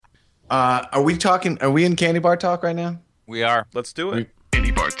Are we talking? Are we in candy bar talk right now? We are. Let's do it.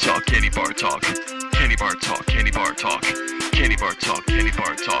 Candy bar talk, candy bar talk, candy bar talk, candy bar talk, candy bar talk, candy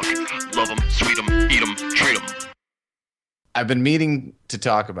bar talk. Love them, sweet them, eat them, treat them. I've been meaning to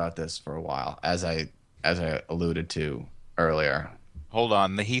talk about this for a while, as I alluded to earlier. Hold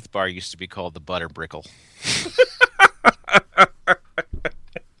on. The Heath bar used to be called the Butter Brickle.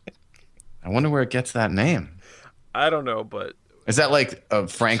 I wonder where it gets that name. I don't know, but Is that like a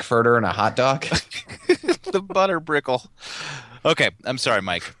Frankfurter and a hot dog? The Butter Brickle. Okay, I'm sorry,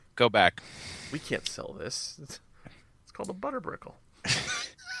 Mike. Go back. we can't sell this. It's called a Butterbrickle.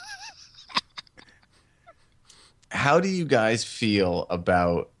 How do you guys feel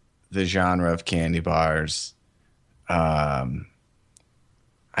about the genre of candy bars? I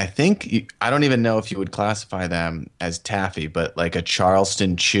think I don't even know if you would classify them as taffy, but like a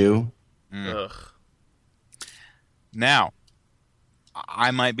Charleston Chew. Ugh. Now,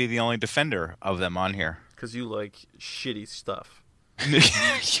 I might be the only defender of them on here. Because you like shitty stuff.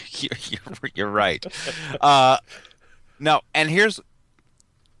 You're right. No, and here's...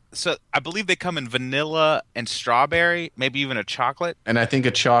 So I believe they come in vanilla and strawberry, maybe even a chocolate. And I think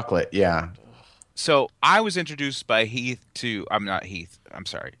a chocolate, yeah. So I was introduced by Heath to... I'm not Heath. I'm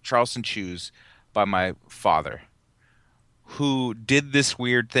sorry. Charleston Chews by my father, who did this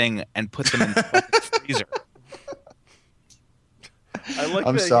weird thing and put them in the freezer.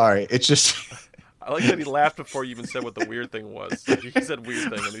 I'm sorry. It's just... I like that he laughed before you even said what the weird thing was. He said weird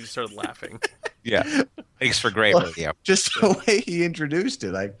thing, and then he started laughing. Yeah. Thanks for great radio. Just the way he introduced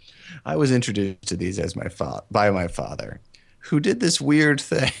it. Like, I was introduced to these as by my father, who did this weird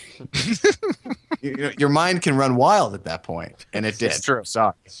thing. Your mind can run wild at that point, and it did. It's true.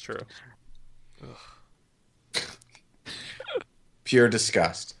 Sorry. It's true. Pure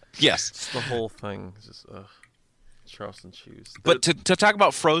disgust. Yes. Just the whole thing is just Charleston Chews. But to talk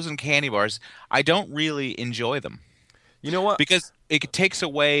about frozen candy bars, I don't really enjoy them. You know what? Because it takes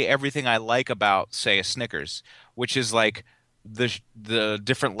away everything I like about, say, a Snickers, which is like the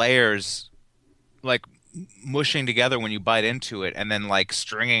different layers, like mushing together when you bite into it, and then like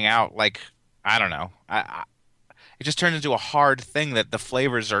stringing out, like, I don't know. It just turns into a hard thing that the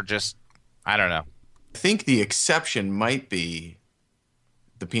flavors are just, I don't know. I think the exception might be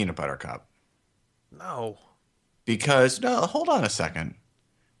the peanut butter cup. No. Because, no, hold on a second.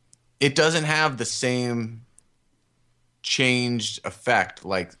 It doesn't have the same changed effect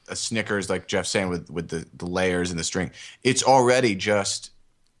like a Snickers, like Jeff's saying, with the layers and the string. It's already just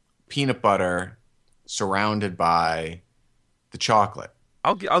peanut butter surrounded by the chocolate.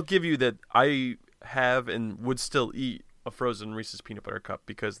 I'll give you that I have and would still eat a frozen Reese's peanut butter cup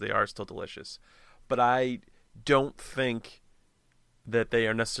because they are still delicious. But I don't think that they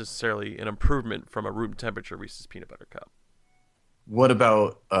are necessarily an improvement from a room temperature Reese's peanut butter cup. What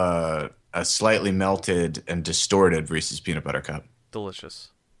about a slightly melted and distorted Reese's peanut butter cup? Delicious.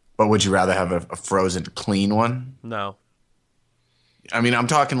 But would you rather have a frozen clean one? No. I mean, I'm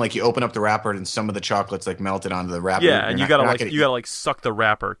talking like you open up the wrapper and some of the chocolate's like melted onto the wrapper. Yeah, and you gotta suck the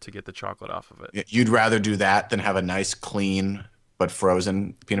wrapper to get the chocolate off of it. You'd rather do that than have a nice clean but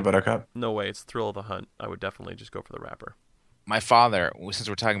frozen peanut butter cup? No way, it's thrill of the hunt. I would definitely just go for the wrapper. My father, since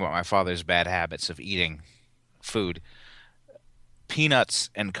we're talking about my father's bad habits of eating food, peanuts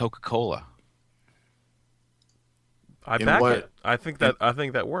and Coca-Cola. I back it. I think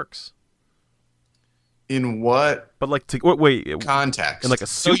that works. In what? But like, wait, context? In like a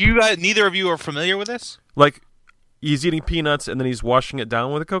soup? So you guys, neither of you are familiar with this? Like, he's eating peanuts and then he's washing it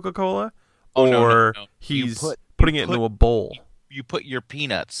down with a Coca-Cola, or he's putting it into a bowl. You put your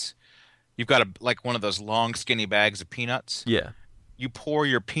peanuts. You've got like one of those long, skinny bags of peanuts. Yeah. You pour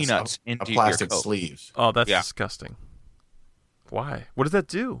your peanuts into a plastic your Coke. sleeve. Oh, that's disgusting. Why? What does that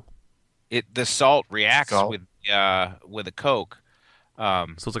do? The salt reacts with a Coke. So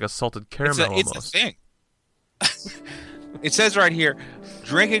it's like a salted caramel almost. It's a thing. It says right here,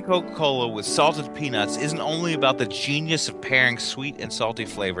 drinking Coca-Cola with salted peanuts isn't only about the genius of pairing sweet and salty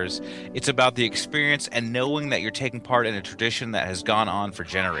flavors. It's about the experience and knowing that you're taking part in a tradition that has gone on for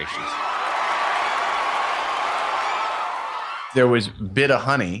generations. There was Bit of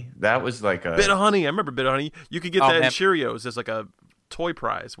Honey. That was like a... Bit of Honey. I remember Bit of Honey. You could get that in Cheerios as like a toy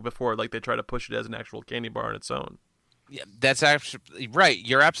prize before like they try to push it as an actual candy bar on its own. Yeah, that's actually right.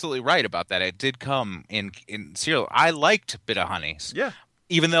 You're absolutely right about that. It did come in cereal. I liked Bit of Honeys. Yeah.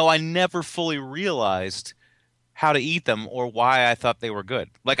 Even though I never fully realized how to eat them or why I thought they were good.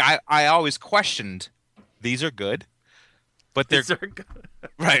 Like I always questioned, these are good, but they're good.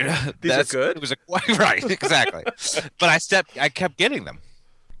 Right. These are good. It was right, exactly. But I kept getting them.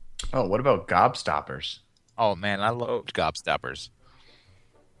 Oh, what about Gobstoppers? Oh man, I loved Gobstoppers.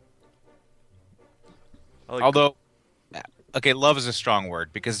 I like Although, okay, love is a strong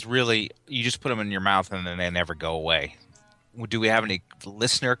word because really, you just put them in your mouth and then they never go away. Do we have any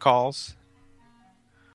listener calls?